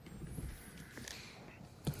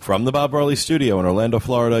From the Bob Marley Studio in Orlando,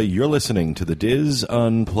 Florida, you're listening to the Diz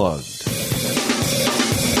Unplugged.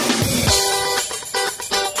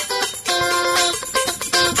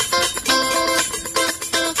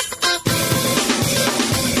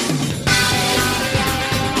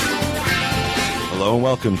 Hello and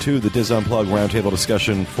welcome to the Diz Unplugged Roundtable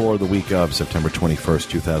discussion for the week of September 21st,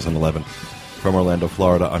 2011. From Orlando,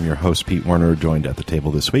 Florida, I'm your host, Pete Werner, joined at the table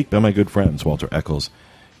this week by my good friends, Walter Eccles,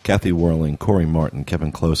 Kathy Whirling, Corey Martin,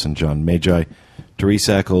 Kevin Close, and John Magi. Therese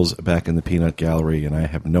Eccles back in the peanut gallery, and I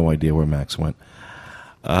have no idea where Max went.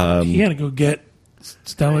 He had to go get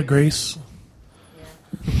Stella Grace.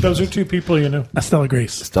 Those are two people you know. Stella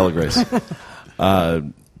Grace. Stella Grace.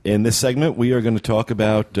 In this segment, we are going to talk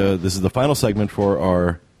about, this is the final segment for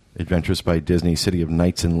our Adventures by Disney City of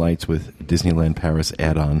Nights and Lights with Disneyland Paris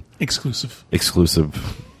add-on. Exclusive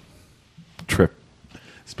trip.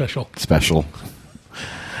 Special.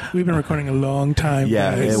 We've been recording a long time.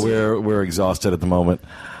 Yeah, guys. we're exhausted at the moment.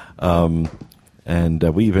 And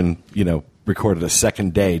we even, recorded a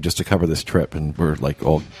second day just to cover this trip, and we're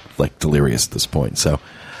all delirious at this point. So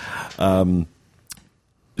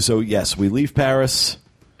yes, we leave Paris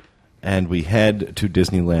and we head to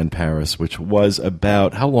Disneyland Paris, which was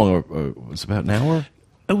about, how long? It was about an hour?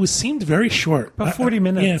 It seemed very short. About 40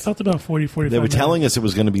 minutes. Yeah, it felt about 45 minutes. They were telling us it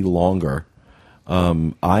was going to be longer.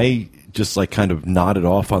 I just kind of nodded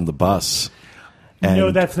off on the bus.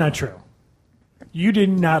 No, that's not true. You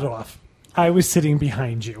didn't nod off. I was sitting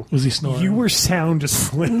behind you. Was he snoring? You were sound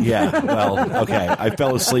asleep. Yeah, well, okay. I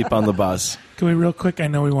fell asleep on the bus. Can we real quick, I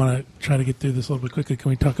know we want to try to get through this a little bit quickly. Can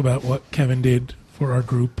we talk about what Kevin did for our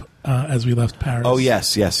group as we left Paris? Oh,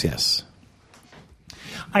 yes.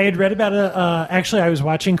 I had read about actually, I was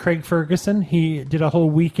watching Craig Ferguson. He did a whole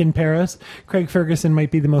week in Paris. Craig Ferguson might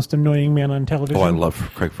be the most annoying man on television. Oh, I love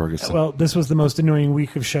Craig Ferguson. Well, this was the most annoying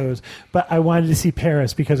week of shows. But I wanted to see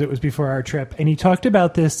Paris because it was before our trip. And he talked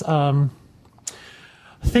about this thing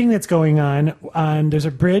that's going on. There's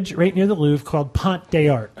a bridge right near the Louvre called Pont des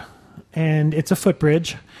Arts. And it's a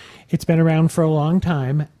footbridge. It's been around for a long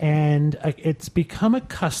time, and it's become a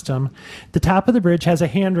custom. The top of the bridge has a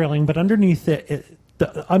hand railing, but underneath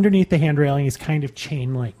underneath the hand railing is kind of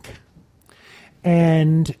chain link.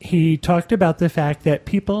 And he talked about the fact that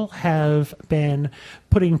people have been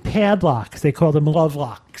putting padlocks, they call them love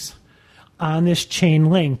locks, on this chain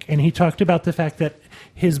link. And he talked about the fact that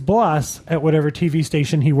his boss at whatever TV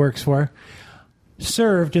station he works for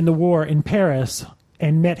served in the war in Paris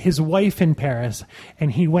and met his wife in Paris,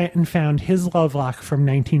 and he went and found his love lock from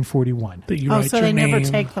 1941. That you write so your they name. never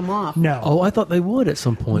take them off. No. Oh, I thought they would at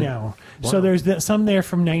some point. No. Wow. So there's some there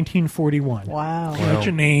from 1941. Wow. You write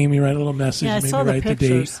your name, you write a little message, Yeah, I maybe saw the write the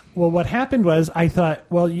pictures. date. Well, what happened was I thought,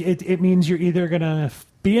 well, it means you're either going to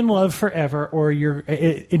be in love forever, or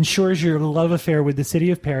it ensures your love affair with the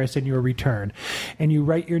city of Paris and your return. And you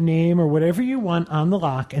write your name or whatever you want on the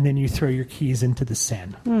lock, and then you throw your keys into the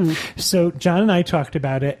Seine. So John and I talked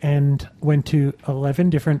about it and went to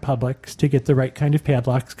 11 different Publix to get the right kind of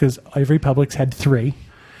padlocks, because every Publix had 3.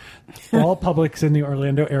 All Publix in the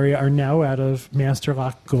Orlando area are now out of Master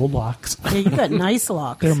Lock Gold locks. Yeah, you got nice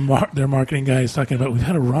locks. Their marketing guy is talking about, we've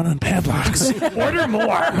had a run on padlocks. Order more.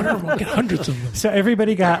 Get hundreds of them. So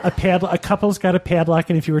everybody got a padlock. A couple's got a padlock,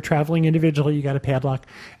 and if you were traveling individually, you got a padlock.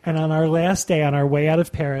 And on our last day, on our way out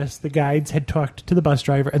of Paris, the guides had talked to the bus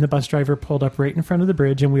driver, and the bus driver pulled up right in front of the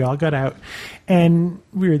bridge, and we all got out. And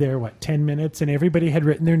we were there, 10 minutes, and everybody had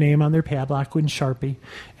written their name on their padlock with Sharpie,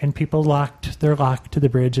 and people locked their lock to the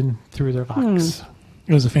bridge and threw their locks.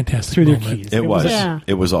 It was a fantastic Through their moment. keys. It was. Yeah.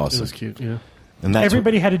 It was awesome. It was cute, yeah. And that's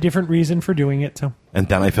Everybody had a different reason for doing it, so. and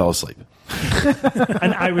then I fell asleep.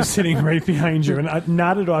 And I was sitting right behind you, and I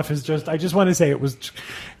nodded off as I just want to say it was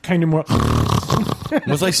kind of more.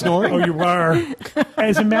 Was I snoring? Oh, you were.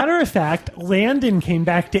 As a matter of fact, Landon came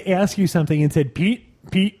back to ask you something and said, Pete,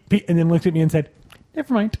 and then looked at me and said,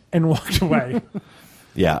 never mind, and walked away.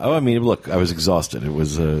 Yeah. Oh, I mean, look, I was exhausted. It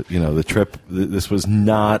was, the trip. This was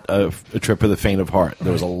not a trip for the faint of heart.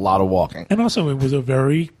 There was a lot of walking. And also, it was a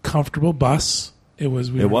very comfortable bus. It was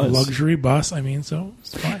a luxury bus. I mean, so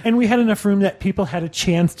it's fine. And we had enough room that people had a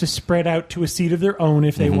chance to spread out to a seat of their own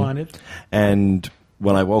if they wanted. And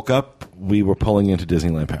when I woke up, we were pulling into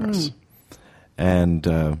Disneyland Paris. And,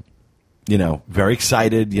 very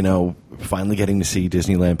excited, finally getting to see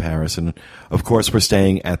Disneyland Paris. And, of course, we're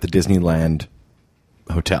staying at the Disneyland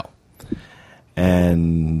Hotel.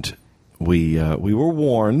 And we were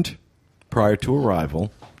warned prior to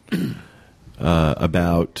arrival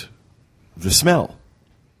about the smell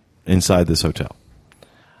inside this hotel.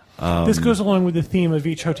 This goes along with the theme of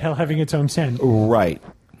each hotel having its own scent. Right.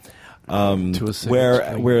 To a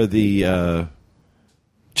Where the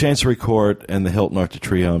Chancery Court and the Hilton Arc de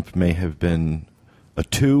Triomphe may have been a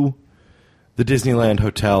 2. The Disneyland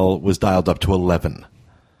Hotel was dialed up to 11.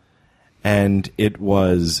 And it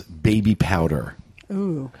was baby powder.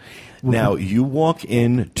 Ooh. Now, you walk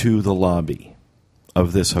into the lobby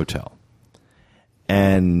of this hotel,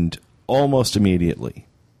 and almost immediately,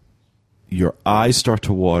 your eyes start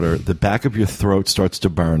to water, the back of your throat starts to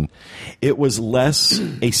burn. It was less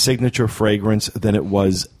a signature fragrance than it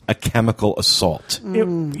was a chemical assault.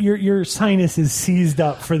 Your sinus is seized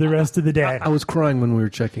up for the rest of the day. I was crying when we were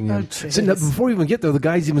checking in. So now, before we even get there, the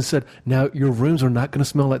guys even said, now your rooms are not going to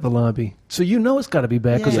smell like the lobby. So you know it's got to be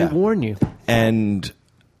bad because Yeah. they warn you. And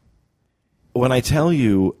when I tell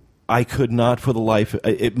you, I could not for the life,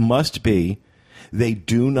 it must be, they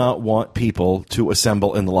do not want people to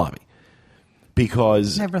assemble in the lobby.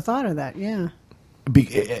 Because Never thought of that. Yeah.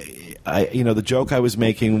 the joke I was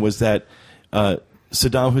making was that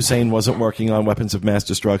Saddam Hussein wasn't working on weapons of mass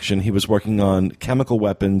destruction. He was working on chemical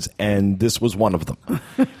weapons, and this was one of them.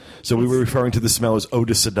 So we were referring to the smell as Ode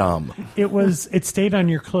to Saddam. It stayed on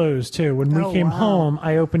your clothes too. When we came home,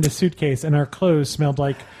 I opened a suitcase and our clothes smelled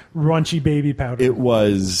like raunchy baby powder. It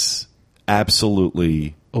was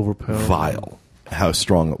absolutely Overpowering. vile how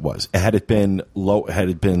strong it was. Had it been low, had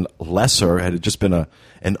it been lesser, had it just been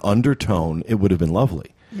an undertone, it would have been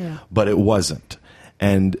lovely. Yeah. But it wasn't.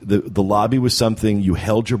 And the lobby was something you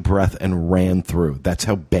held your breath and ran through. That's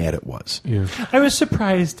how bad it was. Yeah. I was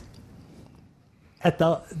surprised at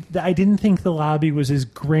I didn't think the lobby was as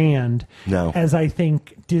grand No. as I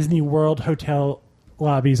think Disney World hotel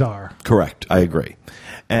lobbies are. Correct. I agree.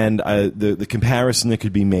 And the comparison that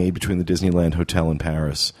could be made between the Disneyland Hotel in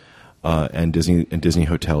Paris and Disney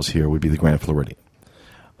hotels here would be the Grand Floridian.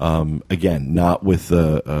 Again, not with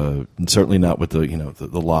certainly not with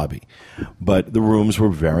the lobby, but the rooms were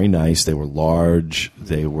very nice. They were large.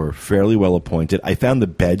 They were fairly well appointed. I found the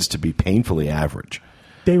beds to be painfully average.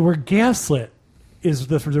 They were gaslit, is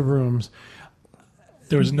the rooms.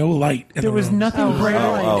 There was no light in There the was rooms. nothing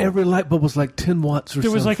bright. Every light bulb was like 10 watts or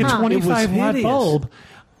There was like a something. 25 watt hideous. bulb.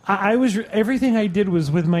 I was everything I did was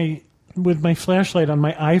with my flashlight on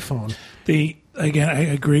my iPhone. Again, I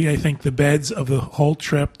agree. I think the beds of the whole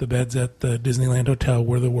trip, the beds at the Disneyland Hotel,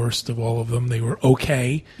 were the worst of all of them. They were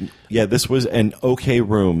okay. Yeah, this was an okay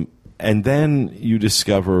room. And then you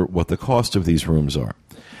discover what the cost of these rooms are.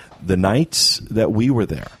 The nights that we were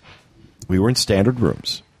there, we were in standard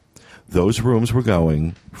rooms. Those rooms were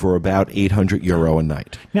going for about €800 a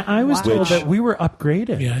night. Now I was told Which- that we were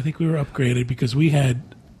upgraded. Yeah, I think we were upgraded because we had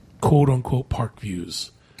quote-unquote park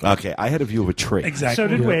views. Okay, I had a view of a tree. Exactly. So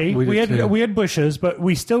did we. we did too. We had bushes, but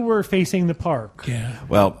we still were facing the park. Yeah.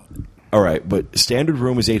 Well, all right, but standard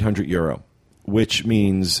room is €800, which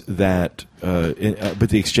means that, but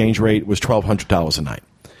the exchange rate was $1,200 a night,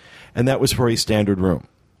 and that was for a standard room.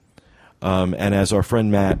 And as our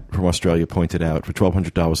friend Matt from Australia pointed out, for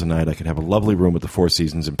 $1,200 a night, I could have a lovely room at the Four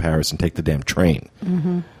Seasons in Paris and take the damn train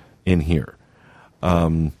in here.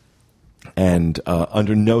 And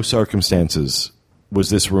under no circumstances was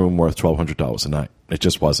this room worth $1,200 a night. It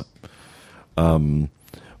just wasn't.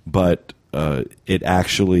 But it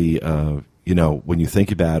actually, when you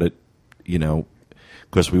think about it,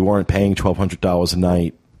 because we weren't paying $1,200 a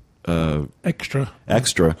night Extra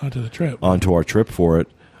onto the trip. onto our trip for it.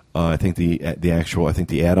 I think the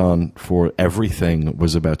add-on for everything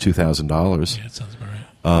was about $2,000. Yeah, that sounds about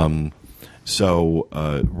right. So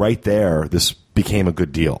right there, this became a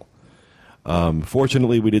good deal.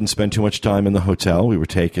 Fortunately, we didn't spend too much time in the hotel. We were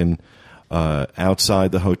taken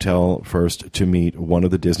outside the hotel first to meet one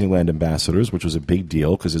of the Disneyland ambassadors, which was a big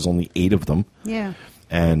deal because there's only 8 of them. Yeah.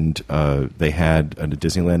 And they had a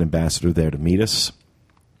Disneyland ambassador there to meet us.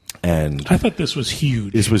 And I thought this was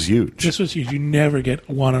huge. this was huge. This was huge. You never get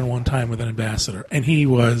one-on-one time with an ambassador. And he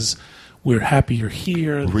was, we're happy you're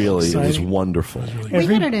here. This is Really, it was exciting. wonderful. It was really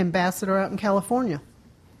We had an ambassador out in California.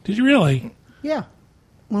 Did you really? Yeah.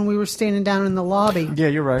 When we were standing down in the lobby. Yeah,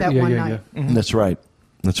 you're right. That Yeah, one yeah, night. yeah. That's right.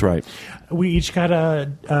 That's right. We each got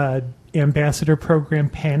a ambassador program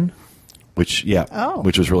pen. Which Oh.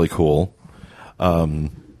 which was really cool.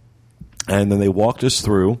 And then they walked us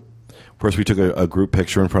through. Of course, we took a group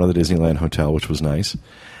picture in front of the Disneyland Hotel, which was nice.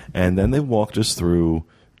 And then they walked us through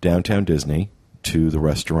downtown Disney to the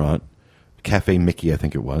restaurant, Cafe Mickey, I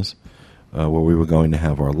think it was, where we were going to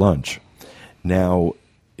have our lunch. Now,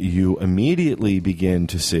 you immediately begin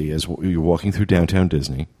to see, as you're walking through downtown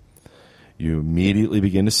Disney, you immediately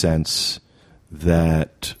begin to sense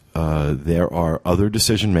that there are other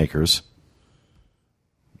decision makers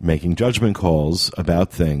making judgment calls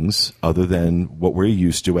about things other than what we're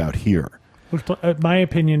used to out here. My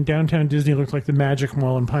opinion, downtown Disney looked like the Magic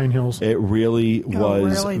Mall in Pine Hills. It really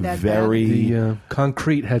was really? That very. The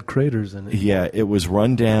concrete had craters in it. Yeah, it was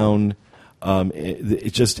run down.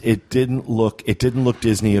 It didn't look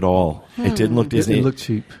Disney at all. It didn't look Disney. It looked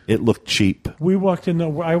cheap. It looked cheap. I walked in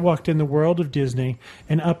the world of Disney,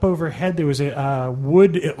 and up overhead there was a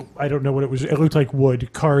wood. I don't know what it was. It looked like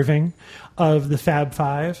wood carving of the Fab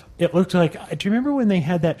Five. It looked like. Do you remember when they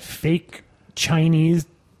had that fake Chinese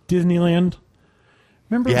Disneyland?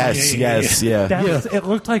 Remember? Yes, yeah. It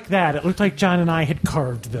looked like that. It looked like John and I had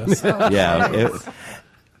carved this. Yeah.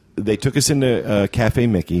 They took us into Cafe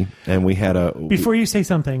Mickey, and we had a. Before you say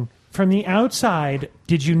something, from the outside,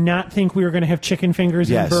 did you not think we were going to have chicken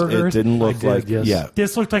fingers and burgers? It didn't look like. yes. Yeah.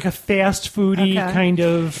 This looked like a fast foodie kind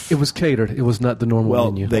of. It was catered. It was not the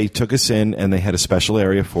normal menu. They took us in, and they had a special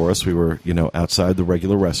area for us. We were, outside the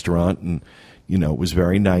regular restaurant, and it was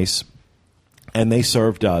very nice. And they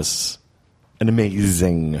served us an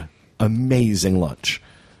amazing lunch.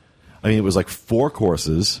 I mean, it was like 4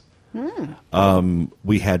 courses.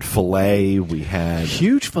 We had filet. We had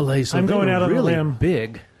huge fillets. So I'm they going were out on a really limb.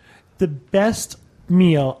 big. The best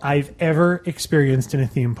meal I've ever experienced in a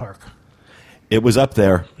theme park. It was up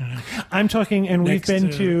there. I'm talking, and Next we've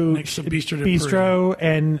been to next to Bistro de Bistro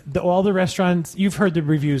and all the restaurants. You've heard the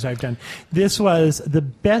reviews I've done. This was the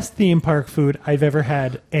best theme park food I've ever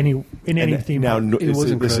had in any theme Now, park.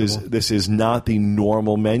 this is not the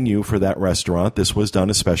normal menu for that restaurant. This was done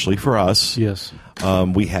especially for us. Yes.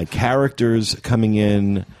 We had characters coming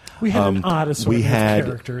in. We had an odd assortment of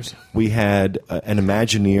characters. We had an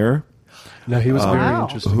Imagineer. No, he was very Wow.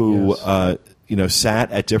 interesting. Who yes.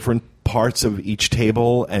 sat at different parts of each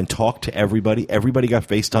table and talked to everybody. Everybody got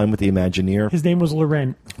FaceTime with the Imagineer. His name was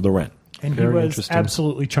Laurent, and Very he was interesting.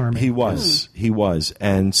 absolutely charming. He was,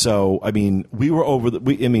 and so I mean, we were over.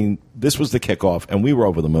 This was the kickoff, and we were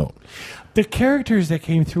over the moon. The characters that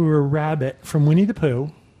came through were Rabbit from Winnie the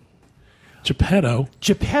Pooh, Geppetto,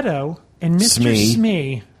 and Mr.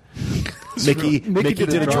 Smee. Mickey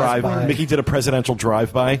did a drive. Mickey did a presidential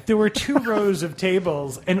drive-by. There were 2 rows of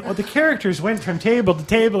tables, and the characters went from table to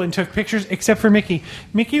table and took pictures, except for Mickey.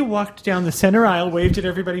 Mickey walked down the center aisle, waved at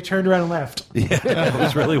everybody, turned around and left. Yeah, it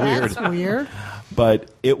was really weird. That's weird. But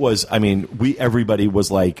it was. I mean, everybody was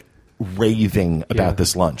like raving about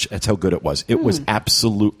this lunch. That's how good it was. It was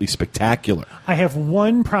absolutely spectacular. I have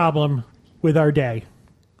one problem with our day.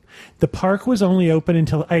 The park was only open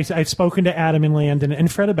until I've spoken to Adam and Landon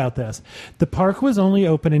and Fred about this. The park was only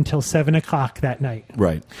open until 7:00 that night.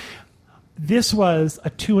 Right. This was a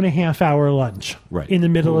 2.5-hour lunch in the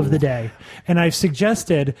middle of the day, and I've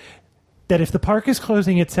suggested that if the park is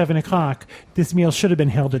closing at 7:00, this meal should have been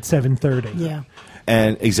held at 7:30. Yeah.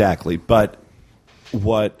 And exactly. But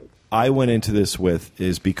what I went into this with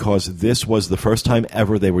is because this was the first time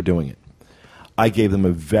ever they were doing it. I gave them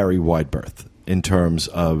a very wide berth. In terms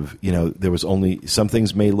of, there was only some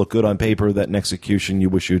things may look good on paper that in execution you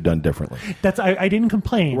wish you'd done differently. I didn't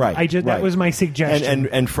complain. Right. That was my suggestion.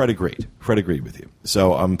 And Fred agreed. Fred agreed with you.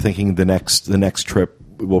 So I'm thinking the next trip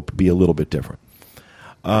will be a little bit different.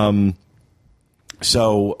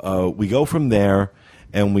 So we go from there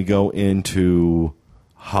and we go into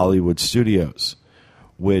Hollywood Studios,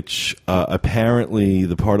 which apparently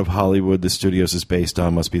the part of Hollywood the studios is based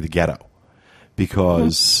on must be the ghetto,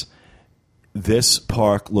 because this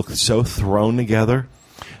park looked so thrown together.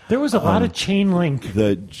 There was a lot of chain link.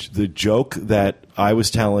 The joke that I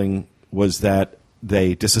was telling was that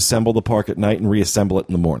they disassemble the park at night and reassemble it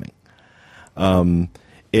in the morning.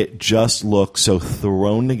 It just looked so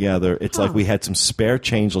thrown together. It's like we had some spare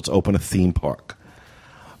change. Let's open a theme park.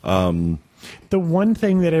 The one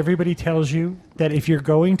thing that everybody tells you, that if you're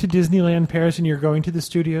going to Disneyland Paris and you're going to the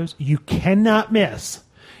studios, you cannot miss.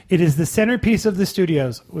 It is the centerpiece of the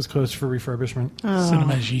studios. It was closed for refurbishment.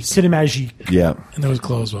 Cinemagique. Yeah. And that was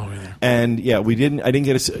closed while we were there. And I didn't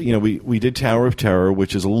get we did Tower of Terror,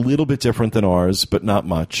 which is a little bit different than ours, but not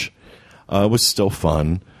much. It was still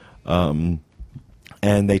fun. And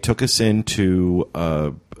they took us in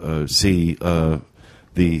to see the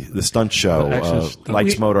stunt show,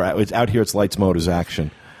 Lights Motor. It's out here. It's Lights Motors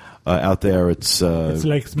Action. Out there, it's Lights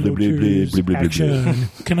blah, blah, Motors blah, blah, blah, blah.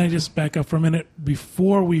 Action. Can I just back up for a minute?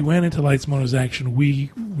 Before we went into Lights Motors Action,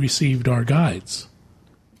 we received our guides.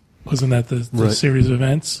 Wasn't that the series of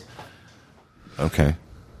events? Okay.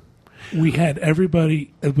 We had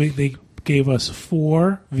everybody. They gave us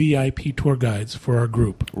 4 VIP tour guides for our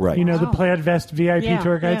group. Right. The plaid vest VIP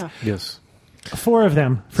tour guides? Yeah. Yes. 4 of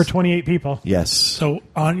them for 28 people. Yes. So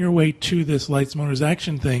on your way to this Lights Motors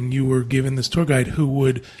Action thing, you were given this tour guide who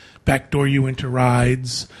would backdoor you into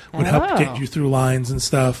rides, would help get you through lines and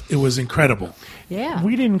stuff. It was incredible. Yeah.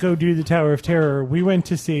 We didn't go do the Tower of Terror. We went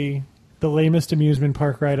to see the lamest amusement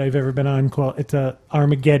park ride I've ever been on. It's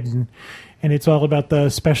Armageddon, and it's all about the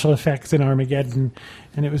special effects in Armageddon.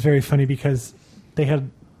 And it was very funny because they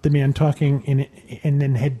had the man talking in it and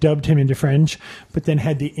then had dubbed him into French, but then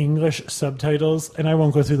had the English subtitles. And I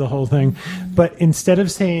won't go through the whole thing, but instead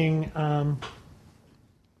of saying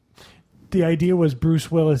the idea was Bruce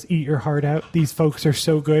Willis, eat your heart out. These folks are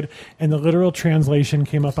so good. And the literal translation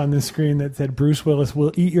came up on the screen that said, Bruce Willis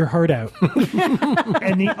will eat your heart out.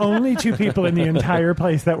 And the only two people in the entire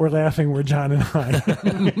place that were laughing were John and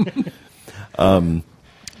I.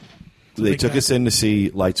 They took us in to see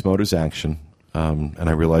Lights, Motors, Action. And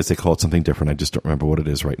I realized they call it something different. I just don't remember what it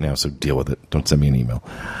is right now, so deal with it. Don't send me an email.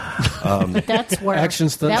 But that's where Action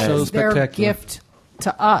stunt that show was their spectacular. gift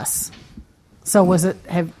to us. So was it?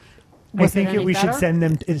 I think any we should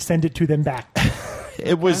better? send it to them back.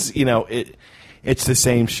 It was, it's the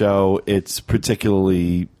same show. It's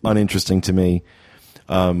particularly uninteresting to me.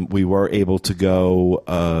 We were able to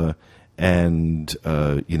go and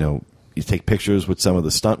you take pictures with some of the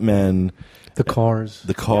stuntmen. The cars.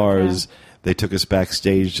 Okay. They took us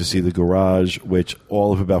backstage to see the garage, which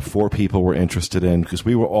all of about 4 people were interested in because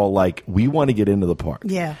we were all like, we want to get into the park.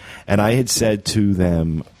 Yeah. And I had said to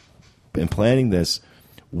them in planning this,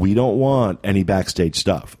 we don't want any backstage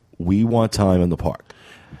stuff. We want time in the park.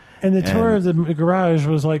 And the tour of the garage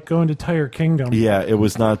was like going to Tire Kingdom. Yeah, it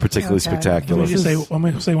was not particularly spectacular. I'm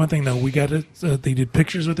going to say one thing, though. We got they did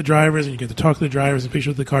pictures with the drivers, and you get to talk to the drivers and pictures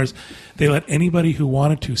with the cars. They let anybody who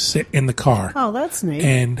wanted to sit in the car. Oh, that's neat.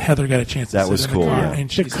 And Heather got a chance to That sit was in cool, the car. yeah.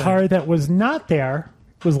 And she The car that was not there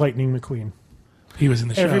was Lightning McQueen. he was in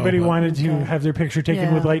the show. Everybody but- wanted to have their picture taken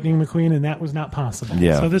Yeah. with Lightning McQueen, and that was not possible.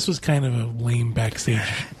 Yeah. So this was kind of a lame backstage.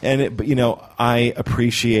 But I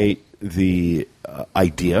appreciate the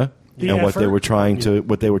idea The and what they effort. were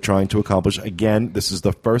trying to accomplish. Again, this is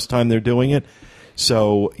the first time they're doing it,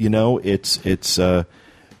 so it's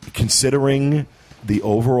considering the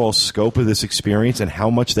overall scope of this experience and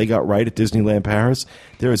how much they got right at Disneyland Paris.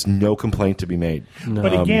 There is no complaint to be made.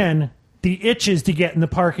 But again, the itch is to get in the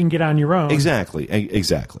park and get on your own. Exactly.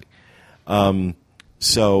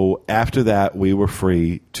 So after that, we were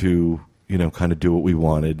free to kind of do what we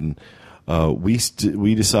wanted, and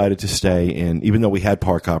we decided to stay in. Even though we had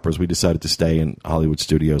park hoppers, we decided to stay in Hollywood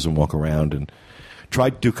Studios and walk around and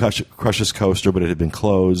tried to do Crush's Coaster, but it had been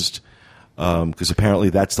closed because apparently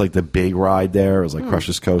that's like the big ride there. It was like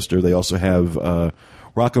Crush's Coaster. They also have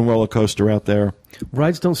Rock and Roller Coaster out there.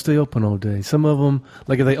 Rides don't stay open all day. Some of them,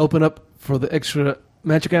 like if they open up for the extra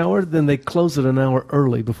magic hour, then they close it an hour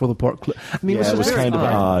early before the park. It was very kind of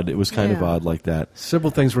odd. It was kind of Yeah. odd like that.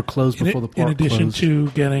 Several things were closed before the park In addition closed. to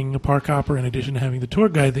getting a park hopper, in addition to having the tour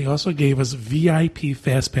guide, they also gave us VIP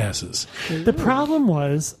fast passes. The problem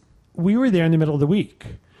was we were there in the middle of the week.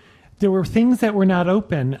 There were things that were not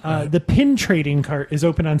open. The pin trading cart is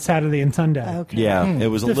open on Saturday and Sunday. Okay. Yeah, it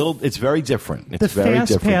was it's very different. The It's very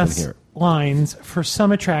fast different pass than here. lines for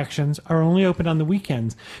some attractions are only open on the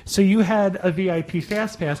weekends. So you had a VIP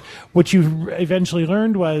fast pass. What you eventually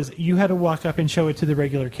learned was you had to walk up and show it to the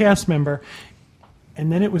regular cast member,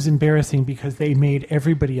 and then it was embarrassing because they made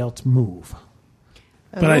everybody else move.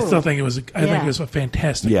 But I Oh. think it was a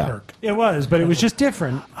fantastic Yeah. perk. It was, but it was just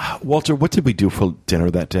different. Walter, what did we do for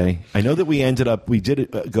dinner that day? I know that we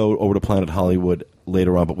did go over to Planet Hollywood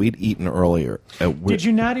later on, but we'd eaten earlier. Did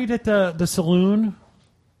you not eat at the saloon?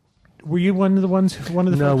 Were you one of the No, folks we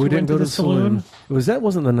who didn't went go to the saloon.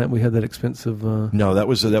 Wasn't the night we had that expensive. No, that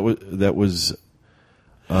was.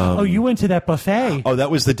 Oh, you went to that buffet. Oh,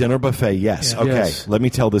 that was the dinner buffet. Yes. Yeah. Okay. Yes. Let me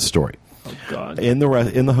tell this story. Oh God! In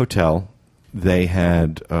the hotel, they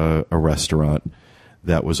had a restaurant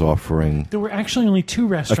that was offering There were actually only 2 a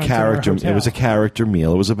restaurants. character. At our hotel. It was a character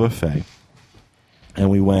meal. It was a buffet, and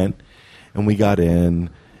we went and we got in,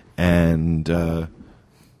 and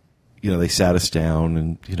they sat us down,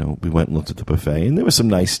 and we went and looked at the buffet, and there was some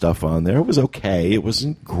nice stuff on there. It was okay. It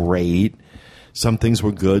wasn't great. Some things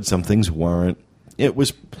were good. Some things weren't. It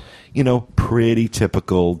was, pretty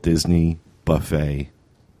typical Disney buffet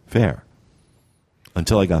fare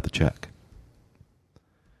until I got the check.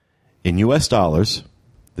 In U.S. dollars,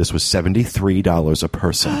 this was $73 a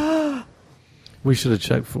person. We should have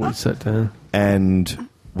checked before we sat down. And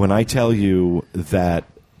when I tell you that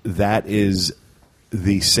is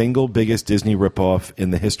the single biggest Disney ripoff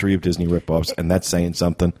in the history of Disney ripoffs, and that's saying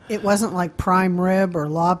something. It wasn't like prime rib or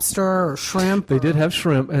lobster or shrimp. They did have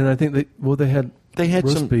shrimp, and I think they had They had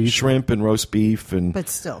Roast some beef. shrimp and roast beef and But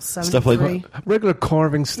still, stuff like 73. that. Regular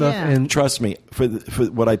carving stuff. Yeah. And Trust me, for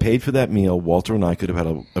what I paid for that meal, Walter and I could have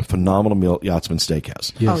had a phenomenal meal at Yachtsman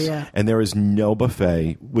Steakhouse. Yes. Oh, yeah. And there is no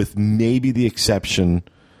buffet, with maybe the exception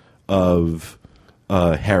of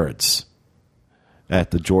Harrods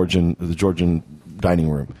at the Georgian dining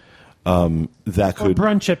room. That Or could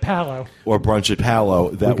brunch at Palo. brunch at Palo.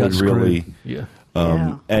 That we got would really. screwed. Yeah.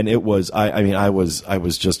 Yeah. And it was. I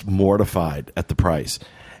was just mortified at the price,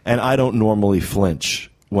 and I don't normally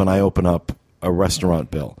flinch when I open up a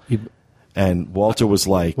restaurant bill. And Walter was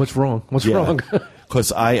like, What's wrong? What's wrong?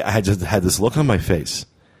 Because I had just had this look on my face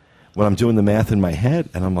when I'm doing the math in my head,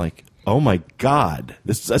 and I'm like, oh my God,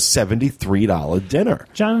 this is a $73 dinner.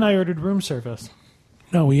 John and I ordered room service.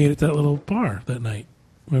 No, we ate at that little bar that night.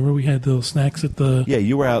 Remember, we had the little snacks at the. Yeah,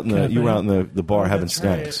 you were out in the bar having that's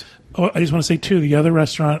right. snacks. Oh, I just want to say too, the other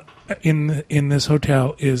restaurant in this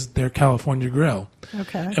hotel is their California Grill,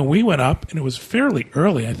 Okay. and we went up, and it was fairly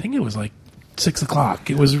early. I think it was like 6 o'clock.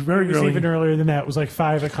 It was very It was early. even earlier than that. It was like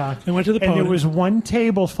 5 o'clock. And went to the And there podium. was one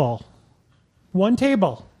table full. One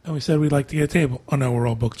table. And we said we'd like to get a table. Oh no, we're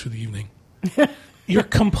all booked for the evening. You're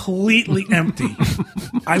completely empty.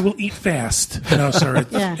 I will eat fast. No, sir,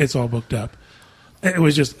 it's all booked up. It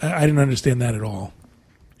was just I didn't understand that at all.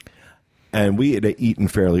 And we had eaten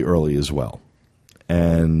fairly early as well.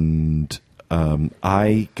 And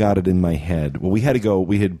I got it in my head. Well, we had to go.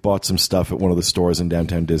 We had bought some stuff at one of the stores in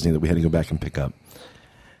downtown Disney that we had to go back and pick up.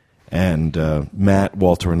 And Matt,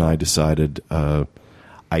 Walter, and I decided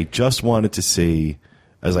I just wanted to see,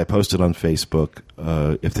 as I posted on Facebook,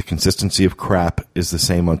 if the consistency of crap is the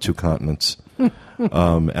same on two continents.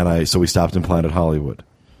 So we stopped in Planet Hollywood.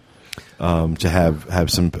 To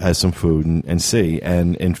have some food and see,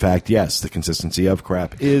 and in fact, yes, the consistency of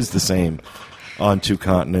crap is the same on two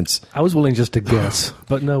continents. I was willing just to guess,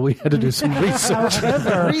 but no, we had to do some research.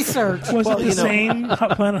 Research. Was it the same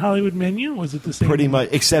Planet Hollywood menu? Was it the same? Pretty much,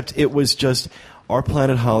 except it was just our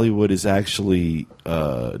Planet Hollywood is actually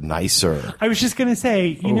nicer. I was just going to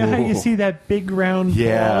say, you know how you see that big round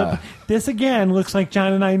Yeah. ball? This again looks like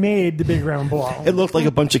John and I made the big round ball. It looked like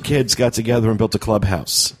a bunch of kids got together and built a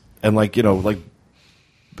clubhouse, and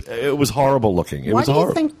it was horrible looking. It Why was do you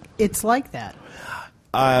horrible. think it's like that?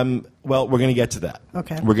 Well, we're going to get to that.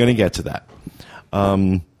 Okay. We're going to get to that.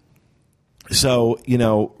 So,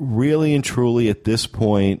 really and truly at this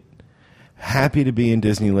point, happy to be in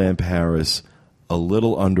Disneyland Paris, a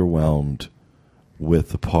little underwhelmed with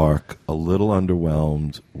the park, a little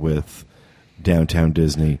underwhelmed with downtown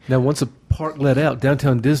Disney. Now, once the park let out,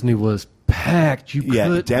 downtown Disney was packed. You Yeah,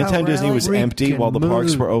 could downtown Disney was really? empty while the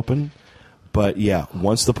parks were open. But yeah,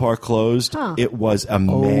 once the park closed, it was a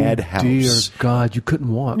madhouse. Dear God, you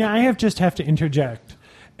couldn't walk. Now, I have to interject.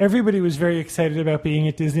 Everybody was very excited about being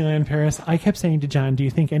at Disneyland Paris. I kept saying to John, do you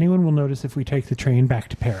think anyone will notice if we take the train back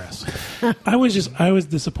to Paris? I was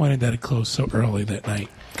disappointed that it closed so early that night.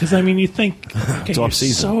 Because you think, okay, you're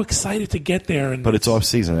off-season. so excited to get there, and But it's off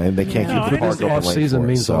season, and they can't No, keep the I park understand. open Off late season for it,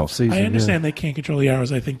 means so off season. I understand they can't control the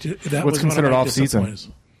hours. I think that What's was considered one of my off-season? disappointments.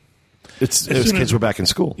 It's As those soon kids as- were back in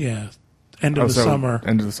school. Yeah, end of the summer.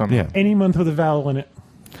 End of the summer. Yeah. Any month with a vowel in it.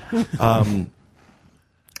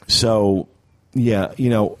 So, yeah,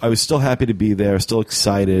 I was still happy to be there, still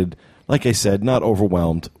excited. Like I said, not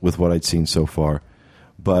overwhelmed with what I'd seen so far,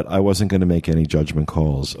 but I wasn't going to make any judgment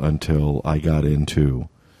calls until I got into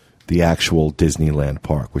the actual Disneyland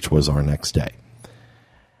park, which was our next day.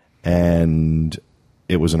 And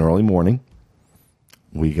it was an early morning.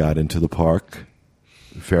 We got into the park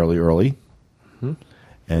fairly early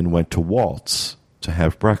and went to Walt's to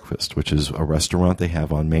have breakfast, which is a restaurant they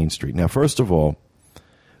have on Main Street. Now, first of all,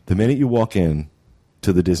 the minute you walk in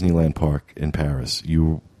to the Disneyland park in Paris,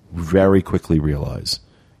 you very quickly realize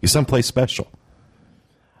you're someplace special.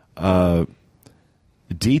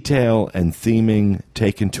 Detail and theming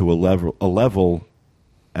taken to a level,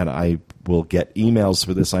 and I will get emails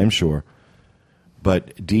for this, I'm sure,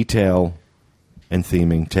 but detail and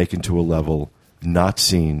theming taken to a level not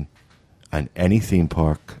seen on any theme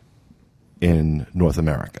park in North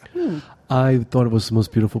America. I thought it was the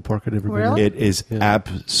most beautiful park I'd ever been Really? in. It is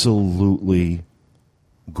absolutely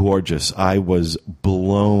gorgeous. I was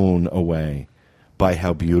blown away by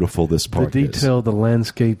how beautiful this The park is. detail, the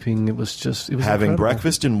landscaping, it was Having incredible.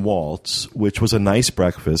 breakfast in Walt's, which was a nice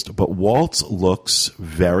breakfast, but Walt's looks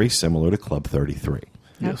very similar to Club 33.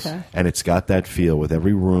 Yes. Okay. And it's got that feel with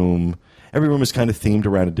every room. Every room is kind of themed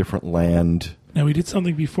around a different land. Now we did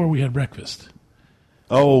something before we had breakfast.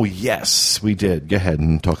 Oh, yes, we did. Go ahead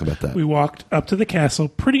and talk about that. We walked up to the castle.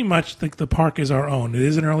 Pretty much the park is our own. It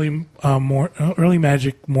is an early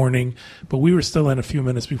magic morning, but we were still in a few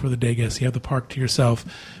minutes before the day guests. You have the park to yourself.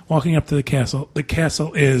 Walking up to the castle. The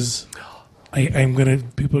castle is, people are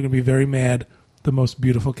going to be very mad, the most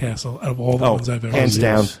beautiful castle out of all the ones I've ever hands seen.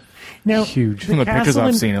 down. Now, Huge. From the pictures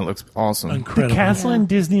I've seen, it looks awesome. Incredible. The castle in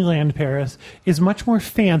Disneyland Paris is much more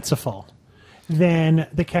fanciful than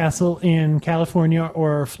the castle in California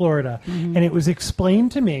or Florida. And it was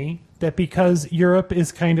explained to me that because Europe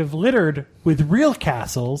is kind of littered with real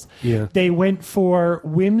castles, they went for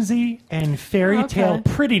whimsy and fairy tale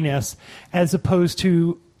prettiness as opposed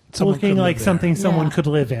to looking like something someone could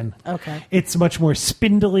live in. Okay. It's much more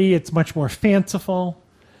spindly. It's much more fanciful.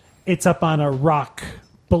 It's up on a rock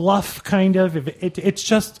bluff, kind of.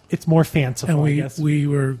 It's more fanciful, I guess. We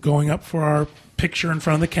were going up for our picture in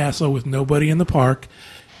front of the castle with nobody in the park,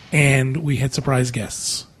 and we had surprise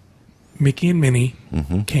guests. Mickey and Minnie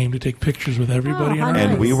came to take pictures with everybody.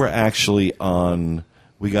 And we were actually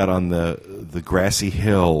we got on the grassy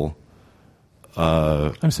hill.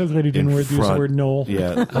 I'm so glad you didn't use the word knoll.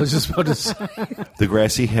 Yeah, I was just about to say. the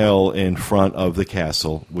grassy hill in front of the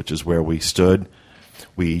castle, which is where we stood.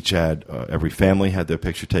 We each had, every family had their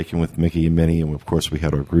picture taken with Mickey and Minnie, and of course we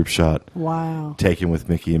had our group shot taken with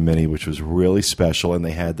Mickey and Minnie, which was really special. And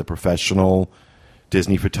they had the professional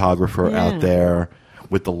Disney photographer out there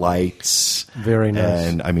with the lights. Very nice.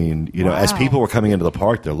 And I mean, as people were coming into the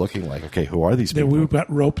park, they're looking like, okay, who are these people? We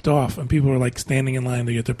got roped off, and people were like standing in line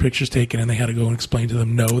to get their pictures taken, and they had to go and explain to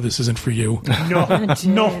them, no, this isn't for you.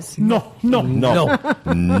 No.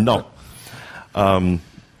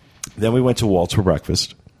 Then we went to Waltz for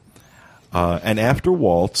breakfast. And after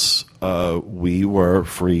Waltz, we were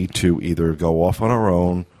free to either go off on our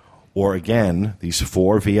own or, again, these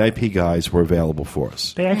 4 VIP guys were available for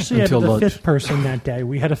us. They actually Until had the lunch. 5th person that day.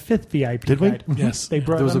 We had a 5th VIP Did we? guide. Yes. They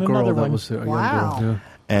brought There was a on girl another that one. was there, a young Wow. girl. Yeah.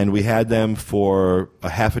 And we had them for a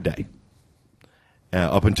half a day,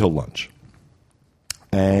 up until lunch.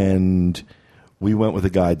 And we went with a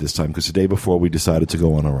guide this time because the day before we decided to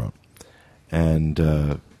go on our own.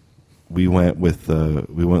 And we went with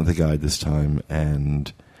the guide this time,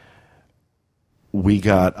 and we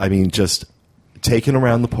got, just taken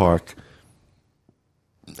around the park,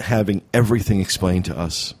 having everything explained to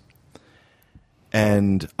us.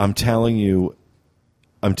 And I'm telling you,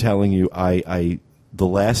 I the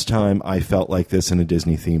last time I felt like this in a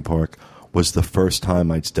Disney theme park was the first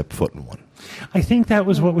time I'd stepped foot in one. I think that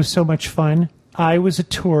was what was so much fun. I was a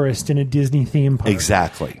tourist in a Disney theme park.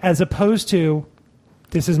 Exactly. As opposed to,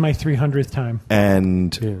 this is my 300th time.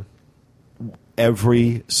 And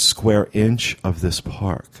every square inch of this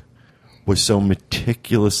park was so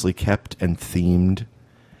meticulously kept and themed.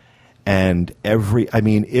 And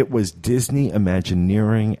it was Disney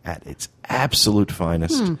Imagineering at its absolute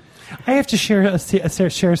finest. I have to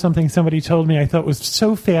share something somebody told me I thought was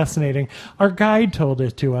so fascinating. Our guide told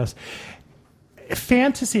it to us.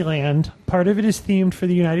 Fantasyland, part of it is themed for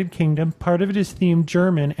the United Kingdom, part of it is themed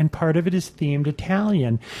German, and part of it is themed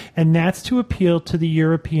Italian. And that's to appeal to the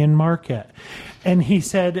European market. And he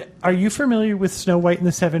said, are you familiar with Snow White and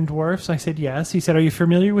the Seven Dwarfs? I said, yes. He said, are you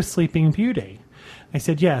familiar with Sleeping Beauty? I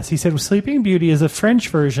said, yes. He said, well, Sleeping Beauty is a French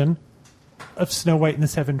version of Snow White and the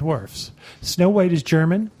Seven Dwarfs. Snow White is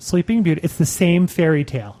German. Sleeping Beauty, it's the same fairy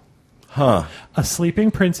tale. Huh. A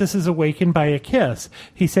sleeping princess is awakened by a kiss.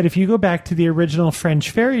 He said, if you go back to the original French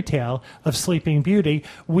fairy tale of Sleeping Beauty,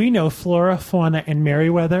 we know Flora, Fauna, and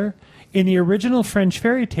Merryweather. In the original French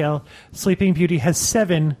fairy tale, Sleeping Beauty has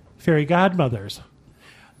 7 fairy godmothers.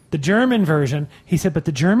 The German version, he said, but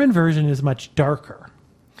the German version is much darker.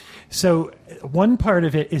 So one part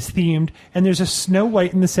of it is themed, and there's a Snow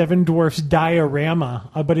White and the Seven Dwarfs diorama,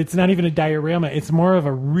 but it's not even a diorama. It's more of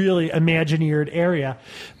a really Imagineered area.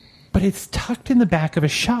 But it's tucked in the back of a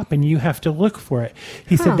shop, and you have to look for it.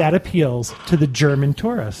 He said that appeals to the German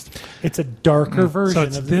tourist. It's a darker version So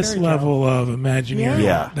it's of the this fairy tale. level of Imagineering,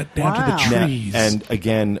 Yeah. down to the Now- trees. and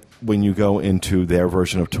again, when you go into their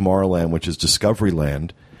version of Tomorrowland, which is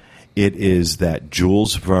Discoveryland, it is that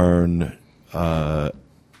Jules Verne,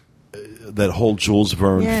 that whole Jules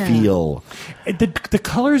Verne feel. The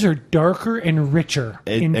colors are darker and richer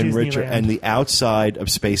in And Disneyland. richer, and the outside of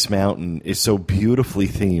Space Mountain is so beautifully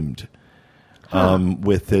themed,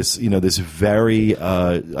 with this, this very,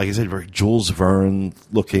 like I said, very Jules Verne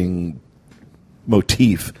looking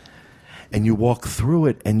motif, and you walk through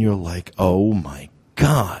it, and you're like, oh my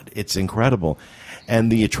God, it's incredible. And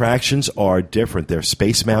the attractions are different. Their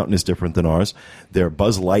Space Mountain is different than ours. Their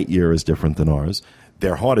Buzz Lightyear is different than ours.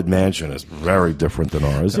 their Haunted Mansion is very different than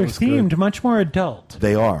ours. They're themed much more adult.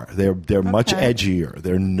 They are. They're much edgier.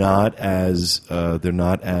 They're not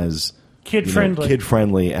as Kid friendly. Kid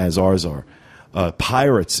friendly as ours are.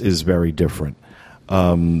 Pirates is very different.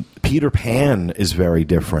 Peter Pan is very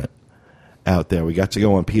different out there. We got to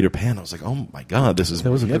go on Peter Pan. I was like, oh my God, this is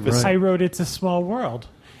magnificent. I wrote It's a Small World.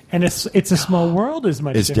 And It's a Small World is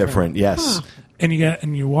much different. It's different, yes. Huh.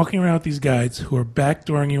 And you're walking around with these guides who are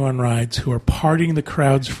backdooring you on rides, who are partying the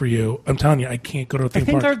crowds for you. I'm telling you, I can't go to a theme I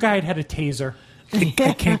think park. our guide had a taser. I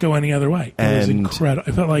can't go any other way. It was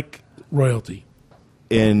incredible. I felt like royalty.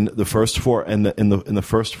 In the first in the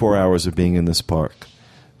first 4 hours of being in this park,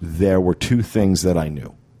 there were two things that I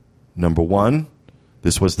knew. Number one,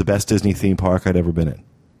 this was the best Disney theme park I'd ever been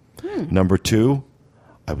in. Number two,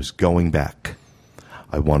 I was going back.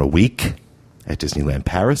 I want a week at Disneyland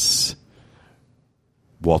Paris.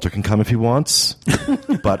 Walter can come if he wants,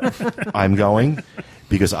 but I'm going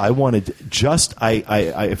because I wanted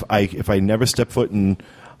if I never step foot in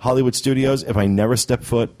Hollywood Studios, if I never step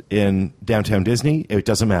foot in downtown Disney, it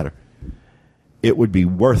doesn't matter. It would be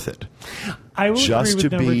worth it. I will just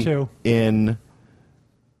agree with number two.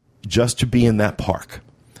 Just to be in that park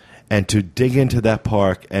and to dig into that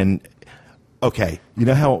park. And okay, you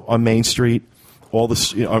know how on Main Street, all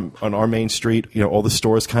the on our Main Street, all the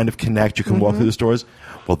stores kind of connect. You can walk through the stores.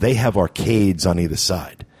 Well, they have arcades on either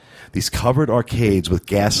side. These covered arcades with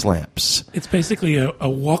gas lamps. It's basically a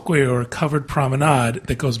walkway or a covered promenade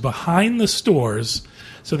that goes behind the stores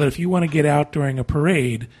so that if you want to get out during a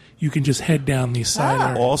parade, you can just head down these side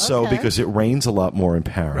areas. Also, because it rains a lot more in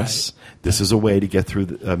Paris, this is a way to get through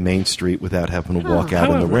Main Street without having to walk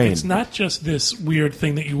out in the rain. It's not just this weird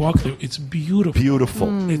thing that you walk through. It's beautiful. Beautiful.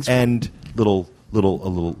 And little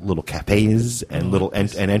cafes and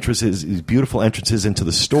and entrances, these beautiful entrances into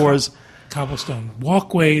the stores. Cobblestone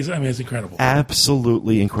walkways. I mean, it's incredible.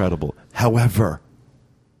 Absolutely incredible. However,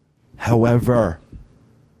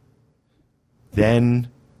 then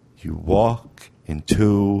you walk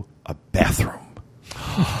into a bathroom.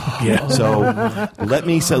 Yeah. So let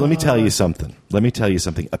me tell you something.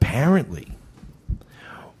 Apparently,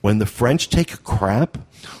 when the French take a crap,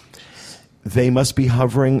 they must be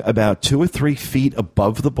hovering about 2 or 3 feet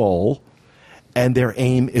above the bowl, and their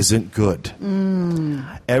aim isn't good.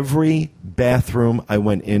 Every bathroom I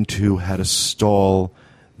went into had a stall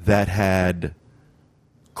that had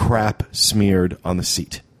crap smeared on the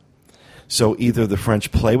seat. So either the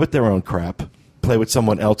French play with their own crap, play with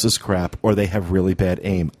someone else's crap, or they have really bad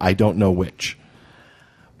aim. I don't know which.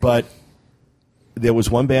 But there was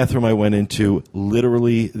one bathroom I went into,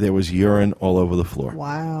 literally there was urine all over the floor.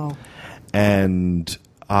 Wow. And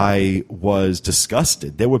I was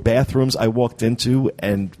disgusted. There were bathrooms I walked into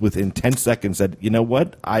and within 10 seconds said, you know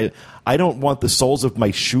what? I don't want the soles of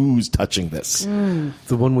my shoes touching this.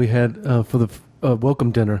 The one we had for the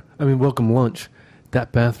welcome lunch,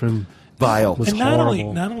 that bathroom vile. was and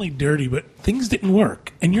horrible. not only dirty, but things didn't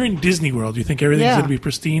work. And you're in Disney World. You think everything's going to be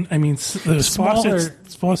pristine. I mean, the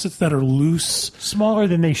faucets that are loose. Smaller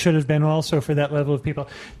than they should have been also for that level of people.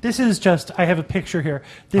 This is just, I have a picture here.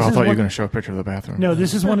 I thought you were going to show a picture of the bathroom. No,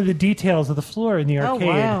 this is one of the details of the floor in the arcade.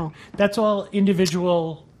 Wow. That's all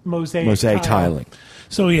individual mosaic tiling.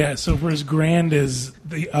 So for as grand as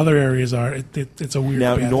the other areas are, it's a weird.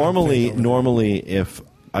 Now, bathroom normally, if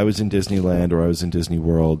I was in Disneyland or I was in Disney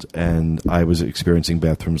World and I was experiencing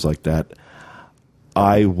bathrooms like that,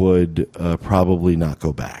 I would probably not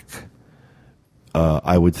go back.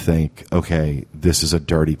 I would think, okay, this is a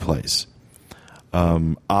dirty place.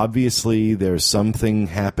 Obviously, there's something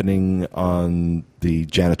happening on the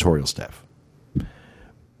janitorial staff.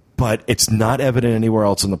 But it's not evident anywhere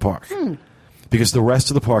else in the park. Because the rest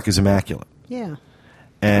of the park is immaculate. Yeah.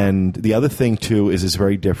 And the other thing, too, is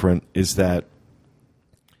very different, is that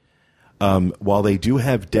while they do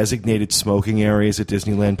have designated smoking areas at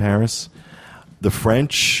Disneyland Paris, the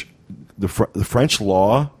French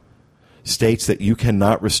law states that you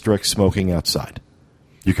cannot restrict smoking outside.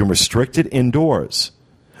 You can restrict it indoors,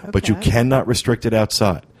 but you cannot restrict it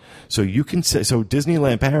outside. So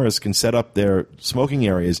Disneyland Paris can set up their smoking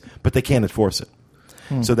areas, but they can't enforce it.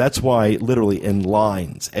 So that's why, literally, in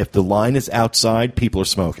lines, if the line is outside, people are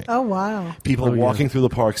smoking. Oh, wow. People are walking through the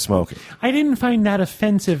park smoking. I didn't find that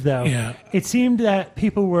offensive, though. Yeah. It seemed that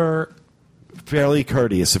people were fairly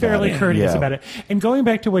courteous about it. And going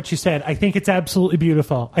back to what you said, I think it's absolutely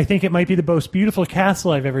beautiful. I think it might be the most beautiful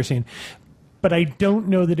castle I've ever seen. But I don't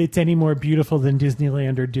know that it's any more beautiful than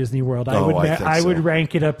Disneyland or Disney World. I would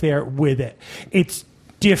rank it up there with it. It's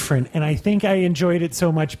different, and I think I enjoyed it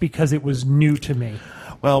so much because it was new to me.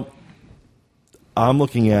 Well, I'm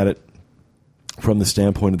looking at it from the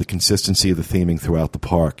standpoint of the consistency of the theming throughout the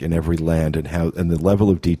park in every land and the level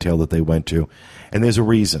of detail that they went to. And there's a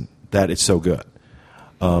reason that it's so good.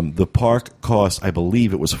 The park cost, I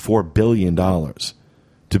believe it was $4 billion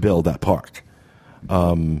to build that park.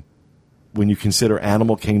 When you consider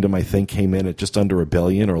Animal Kingdom, I think came in at just under $1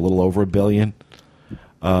 billion or a little over $1 billion.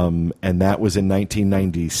 And that was in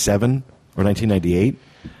 1997 or 1998.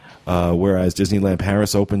 Whereas Disneyland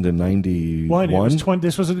Paris opened in 91.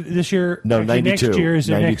 This was this year. No, 92. Next year is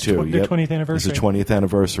their 92, their 20th anniversary. It's the 20th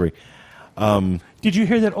anniversary. Did you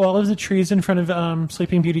hear that all of the trees in front of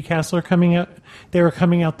Sleeping Beauty Castle are coming out? They were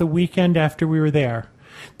coming out the weekend after we were there.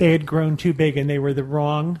 They had grown too big and they were the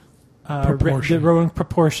wrong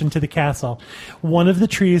proportion to the castle. One of the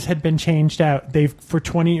trees had been changed out. They've for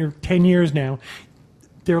 20 or 10 years now.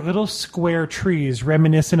 They're little square trees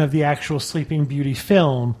reminiscent of the actual Sleeping Beauty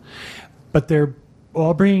film, but they're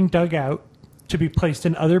all being dug out to be placed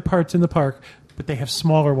in other parts in the park, but they have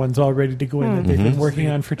smaller ones all ready to go in that they've been working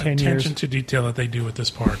on for 10 years. Attention to detail that they do at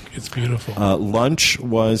this park. It's beautiful. Lunch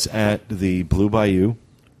was at the Blue Bayou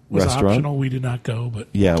was restaurant. Optional. We did not go, but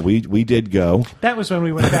yeah, we did go. That was when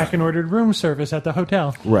we went back and ordered room service at the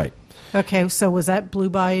hotel. Right. Okay, so was that Blue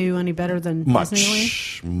Bayou any better than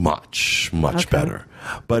Disneyland? Much better.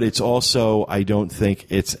 But it's also, I don't think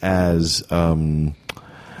it's as they're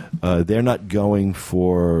not going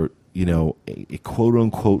for a quote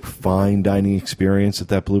unquote fine dining experience at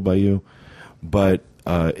that Blue Bayou, but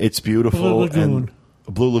it's beautiful. Blue Lagoon. And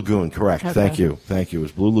Blue Lagoon, correct? Okay. Thank you. It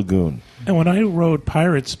was Blue Lagoon. and when I rode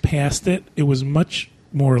Pirates past it, it was much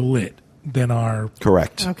more lit than our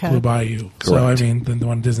Correct. Okay. Blue Bayou. So I mean, than the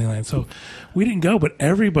one in Disneyland. So we didn't go, but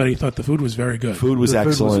everybody thought the food was very good. Food was The food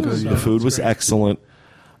was excellent. good, yeah. The food was excellent.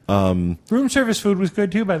 Room service food was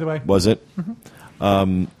good too, by the way. Was it?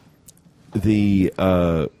 We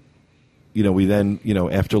then,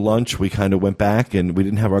 after lunch, we kind of went back and we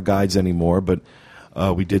didn't have our guides anymore, but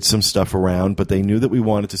we did some stuff around. But they knew that we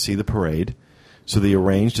wanted to see the parade, so they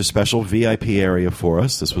arranged a special VIP area for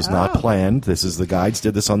us. This was not planned. The guides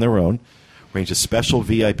did this on their own. Arranged a special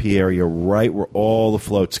VIP area right where all the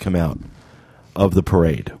floats come out of the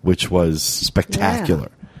parade, which was spectacular.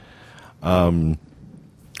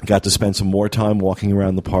 Got to spend some more time walking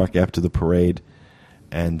around the park after the parade,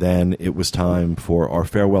 and then it was time for our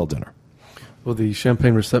farewell dinner. Well, the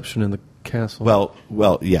champagne reception in the castle.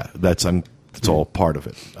 Well, yeah, that's all part of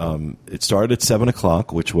it. It started at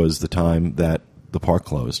 7:00, which was the time that the park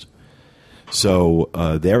closed. So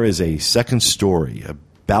there is a second story, a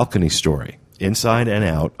balcony story, inside and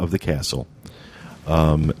out of the castle,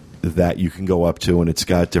 that you can go up to, and it's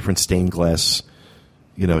got different stained glass,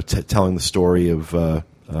 telling the story of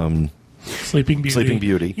Sleeping Beauty. Sleeping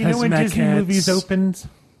Beauty. You know when Hazmat Disney cats. movies opens?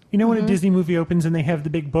 You know when a Disney movie opens and they have the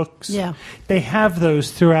big books? Yeah. They have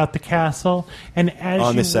those throughout the castle. And as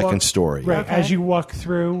On you the second walk- story. Right. Okay. As you walk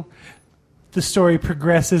through, the story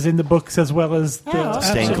progresses in the books as well as the... Oh, okay.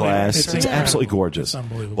 Stained Absolutely. glass. It's It's incredible. absolutely gorgeous. It's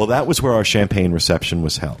unbelievable. Well, that was where our champagne reception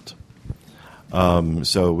was held.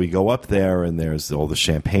 So we go up there, and there's all the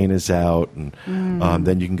champagne is out, and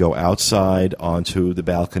then you can go outside onto the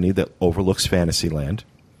balcony that overlooks Fantasyland.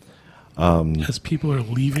 As people are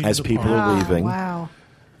leaving, As the people park, are leaving, Wow.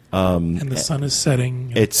 and the sun is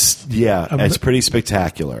setting. it's pretty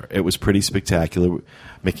spectacular. It was pretty spectacular.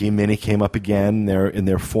 Mickey and Minnie came up again. They're in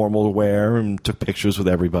their formal wear and took pictures with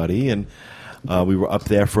everybody, and we were up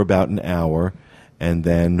there for about an hour. And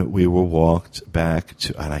then we were walked back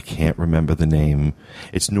to, and I can't remember the name.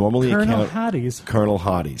 It's normally Colonel Hattie's. Colonel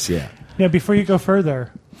Hattie's, yeah. Now, before you go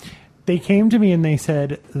further, they came to me and they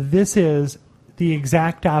said, this is the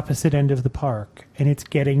exact opposite end of the park, and it's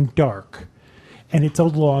getting dark, and it's a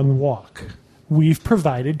long walk. We've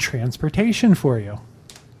provided transportation for you.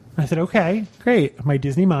 I said, okay, great. My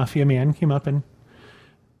Disney Mafia man came up and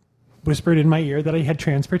whispered in my ear that I had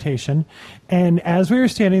transportation. And as we were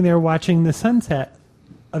standing there watching the sunset,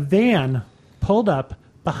 a van pulled up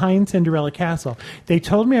behind Cinderella Castle. They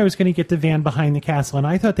told me I was going to get the van behind the castle, and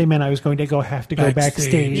I thought they meant I was going to have to go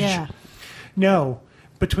backstage. Yeah. No.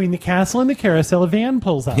 Between the castle and the carousel, a van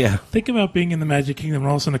pulls up. Yeah. Think about being in the Magic Kingdom and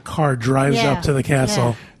all of a sudden a car drives Yeah. up to the castle.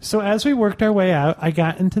 Yeah. So as we worked our way out, I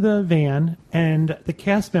got into the van, and the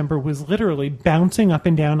cast member was literally bouncing up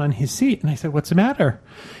and down on his seat. And I said, what's the matter?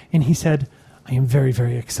 And he said, I am very,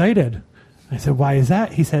 very excited. I said, why is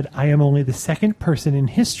that? He said, I am only the second person in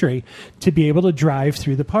history to be able to drive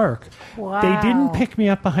through the park. Wow. They didn't pick me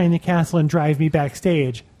up behind the castle and drive me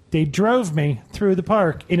backstage. They drove me through the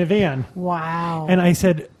park in a van. Wow. And I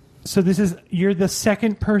said, so you're the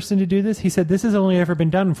second person to do this? He said, this has only ever been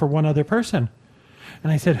done for one other person.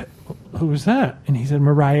 And I said, who was that? And he said,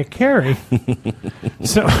 Mariah Carey.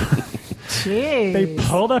 So they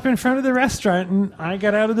pulled up in front of the restaurant, and I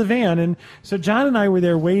got out of the van. And so John and I were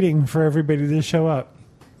there waiting for everybody to show up.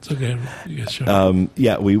 It's okay. You guys showed up.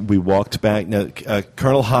 Yeah, we walked back. Now,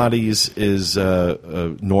 Colonel Hottie's is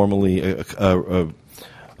normally a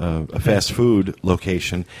fast food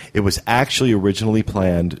location. It was actually originally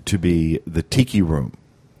planned to be the Tiki Room.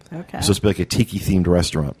 Okay. So it's like a tiki-themed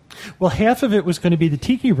restaurant. Well, half of it was going to be the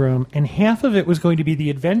Tiki Room, and half of it was going to be the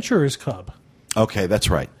Adventurers Club. Okay, that's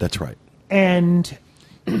right. And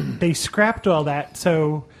they scrapped all that,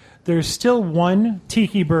 so there's still one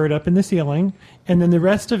tiki bird up in the ceiling, and then the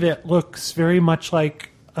rest of it looks very much like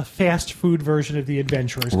a fast food version of the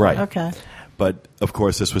Adventurers Club. Right. Okay. But, of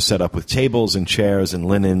course, this was set up with tables and chairs and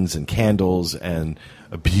linens and candles and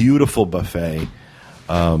a beautiful buffet,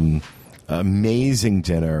 amazing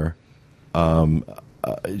dinner, and,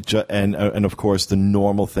 of course, the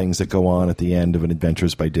normal things that go on at the end of an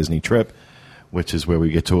Adventures by Disney trip, which is where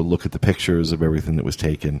we get to look at the pictures of everything that was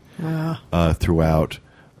taken throughout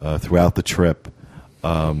the trip.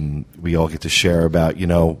 We all get to share about,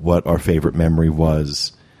 what our favorite memory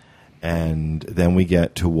was. And then we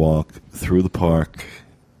get to walk through the park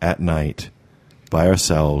at night by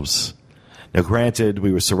ourselves. Now, granted,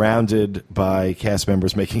 we were surrounded by cast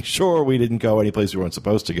members making sure we didn't go any place we weren't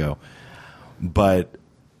supposed to go. But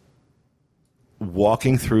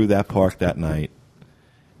walking through that park that night,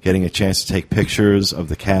 getting a chance to take pictures of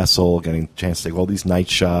the castle, getting a chance to take all these night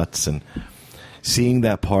shots, and seeing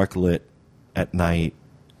that park lit at night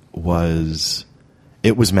was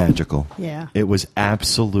magical. Yeah. It was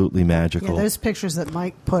absolutely magical. Yeah, those pictures that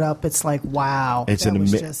Mike put up, it's like, wow. It's an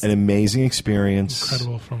amazing experience.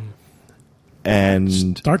 Incredible from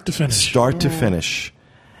start to finish.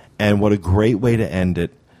 And what a great way to end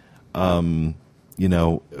it. We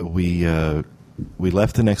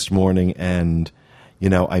left the next morning, and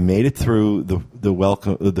I made it through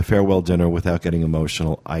the farewell dinner without getting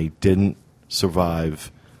emotional. I didn't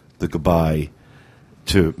survive the goodbye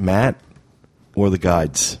to Matt or the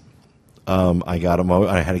guides. I got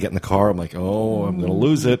I had to get in the car. I'm like, I'm going to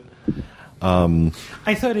lose it.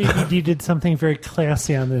 I thought ABD did something very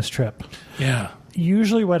classy on this trip. Yeah.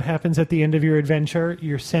 Usually what happens at the end of your adventure,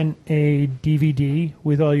 you're sent a DVD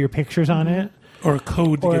with all your pictures on it. Or a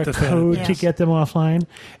code to get them offline.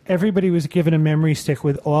 Everybody was given a memory stick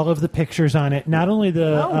with all of the pictures on it. Not only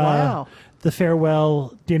the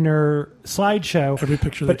farewell dinner slideshow,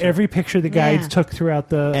 every picture the guides took throughout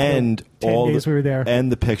the 10 days we were there.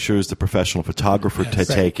 And the pictures the professional photographer had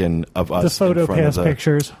taken of us. The photo pass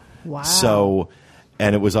pictures. Wow. So,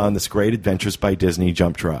 and it was on this great Adventures by Disney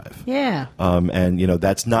jump drive. Yeah. And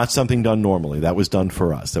that's not something done normally. That was done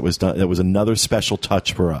for us. That was another special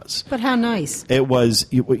touch for us. But how nice. It was,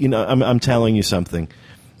 I'm telling you something.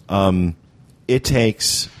 It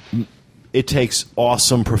takes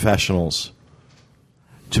awesome professionals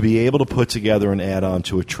to be able to put together an add-on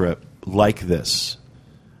to a trip like this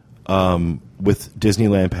with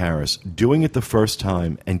Disneyland Paris, doing it the first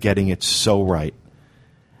time and getting it so right,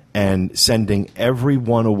 and sending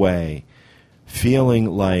everyone away feeling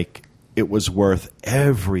like it was worth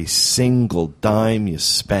every single dime you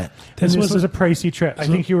spent. This was a pricey trip. I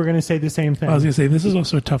think you were going to say the same thing. I was going to say, this is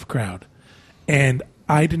also a tough crowd. And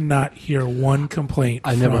I did not hear one complaint.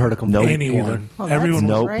 I never heard a complaint anyone. either. Everyone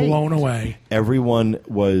was blown away. Everyone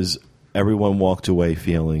walked away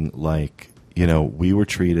feeling like, we were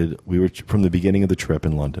from the beginning of the trip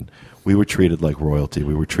in London, we were treated like royalty.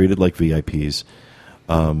 We were treated like VIPs.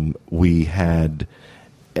 We had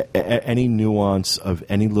any nuance of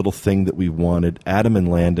any little thing that we wanted. Adam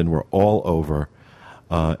and Landon were all over,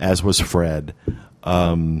 as was Fred.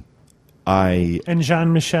 And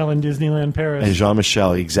Jean-Michel in Disneyland Paris. And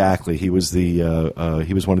Jean-Michel, exactly. He was he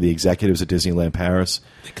was one of the executives at Disneyland Paris.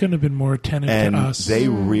 They couldn't have been more attentive and to us. They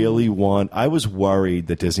really I was worried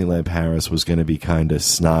that Disneyland Paris was going to be kind of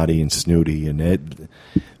snotty and snooty, and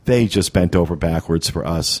they just bent over backwards for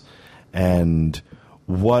us. And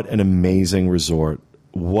what an amazing resort.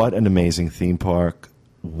 What an amazing theme park.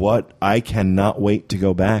 I cannot wait to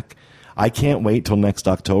go back. I can't wait till next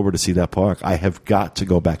October to see that park. I have got to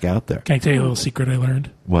go back out there. Can I tell you a little secret I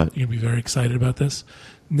learned? What? You'll be very excited about this.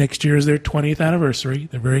 Next year is their 20th anniversary.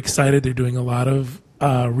 They're very excited. They're doing a lot of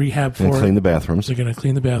rehab for it. Clean the bathrooms. They're going to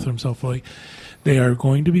clean the bathrooms, hopefully. They are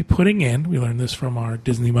going to be putting in, we learned this from our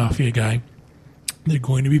Disney Mafia guy, they're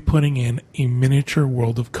going to be putting in a miniature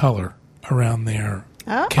World of Color around their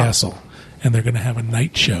castle. And they're going to have a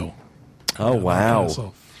night show. Oh,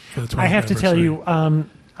 wow. I have to tell you,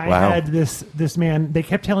 I Wow. had this man. They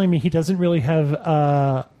kept telling me he doesn't really have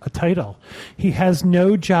a title. He has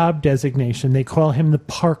no job designation. They call him the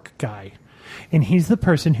park guy, and he's the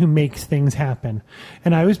person who makes things happen.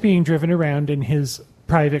 And I was being driven around in his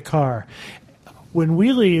private car. When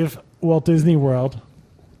we leave Walt Disney World,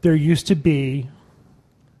 there used to be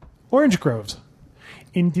orange groves.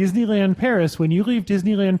 In Disneyland Paris, when you leave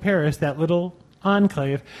Disneyland Paris, that little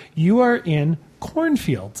enclave, you are in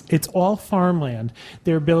cornfields. It's all farmland.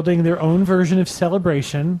 They're building their own version of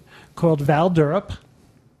Celebration called Val d'Europe,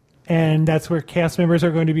 and that's where cast members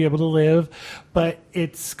are going to be able to live, but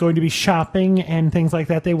it's going to be shopping and things like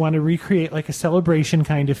that. They want to recreate like a Celebration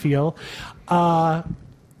kind of feel.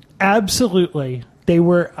 Absolutely. They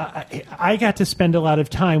were. I got to spend a lot of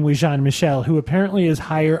time with Jean-Michel, who apparently is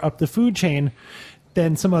higher up the food chain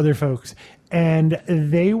than some other folks, and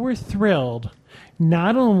they were thrilled.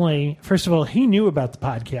 Not only, first of all, he knew about the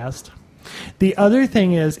podcast. The other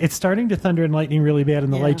thing is, it's starting to thunder and lightning really bad,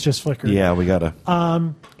 and the lights just flickered. Yeah, we gotta.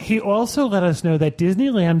 He also let us know that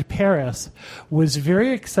Disneyland Paris was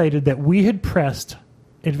very excited that we had pressed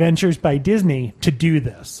Adventures by Disney to do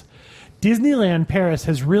this. Disneyland Paris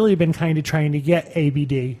has really been kind of trying to get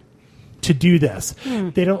ABD to do this.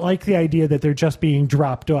 They don't like the idea that they're just being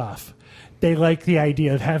dropped off. They like the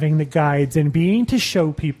idea of having the guides and being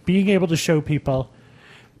able to show people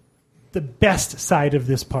the best side of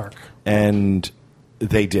this park. And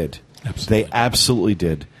they did. Absolutely. They absolutely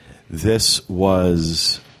did. This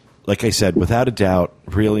was, like I said, without a doubt,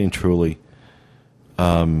 really and truly,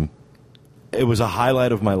 it was a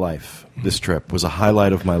highlight of my life. This trip was a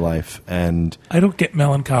highlight of my life. And I don't get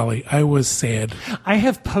melancholy. I was sad. I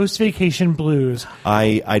have post-vacation blues.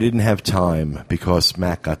 I didn't have time because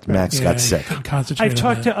Max got sick. Couldn't concentrate I've on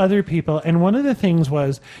talked that. to other people, and one of the things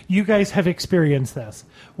was, you guys have experienced this.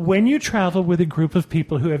 When you travel with a group of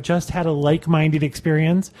people who have just had a like-minded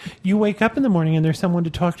experience, you wake up in the morning and there's someone to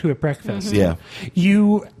talk to at breakfast. Yeah.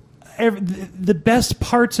 The best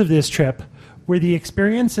parts of this trip were the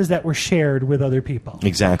experiences that were shared with other people.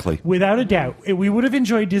 Exactly. Without a doubt. We would have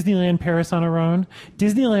enjoyed Disneyland Paris on our own.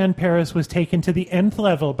 Disneyland Paris was taken to the nth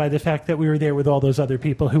level by the fact that we were there with all those other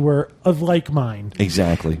people who were of like mind.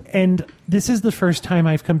 Exactly. And this is the first time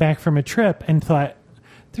I've come back from a trip and thought,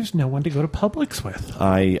 there's no one to go to Publix with.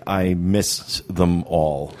 I missed them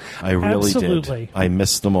all. I really Absolutely. did. I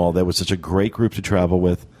missed them all. That was such a great group to travel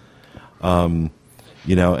with. And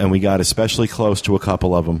we got especially close to a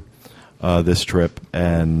couple of them this trip,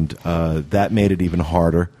 and that made it even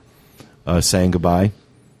harder saying goodbye.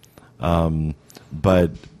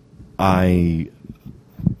 But I'm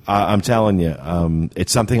telling you,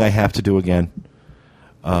 it's something I have to do again.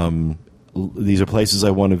 These are places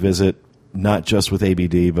I want to visit, not just with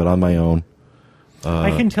ABD, but on my own.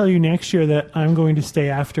 I can tell you next year that I'm going to stay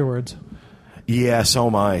afterwards. Yeah, so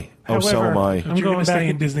am I. So However, am I. I'm You're going going to stay back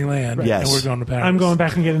in Disneyland, Yes. and we're going to Paris. I'm going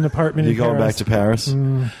back and get an apartment You in going back Paris. to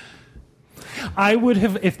Paris? I would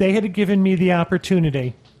have, if they had given me the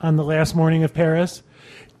opportunity on the last morning of Paris,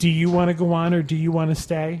 do you want to go on or do you want to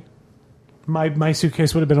stay? My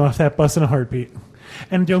suitcase would have been off that bus in a heartbeat.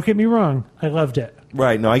 And don't get me wrong, I loved it.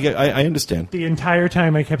 Right. No, I understand. The entire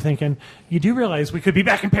time I kept thinking, you do realize we could be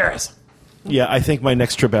back in Paris. Yeah, I think my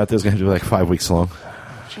next trip out there is going to be like 5 weeks long.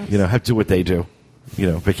 Have to do what they do.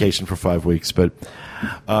 Vacation for 5 weeks. But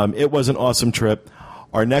it was an awesome trip.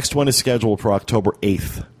 Our next one is scheduled for October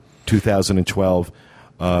 8th, 2012.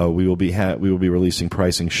 We will be releasing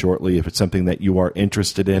pricing shortly. If it's something that you are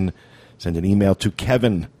interested in, send an email to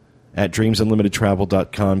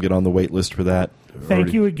kevin@dreamsunlimitedtravel.com. Get on the wait list for that.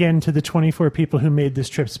 Thank you again to the 24 people who made this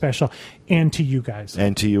trip special, and to you guys.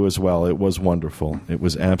 And to you as well. It was wonderful. It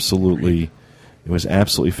was absolutely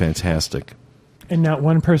fantastic. And not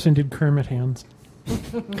one person did Kermit hands.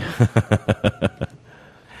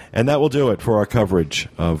 And that will do it for our coverage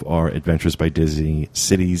of our Adventures by Disney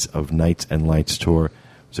Cities of Nights and Lights tour. It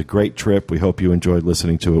was a great trip. We hope you enjoyed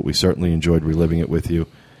listening to it. We certainly enjoyed reliving it with you.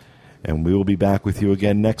 And we will be back with you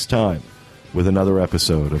again next time with another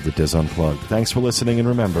episode of the Diz Unplugged. Thanks for listening, and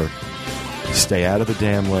remember, stay out of the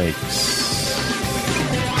damn lakes.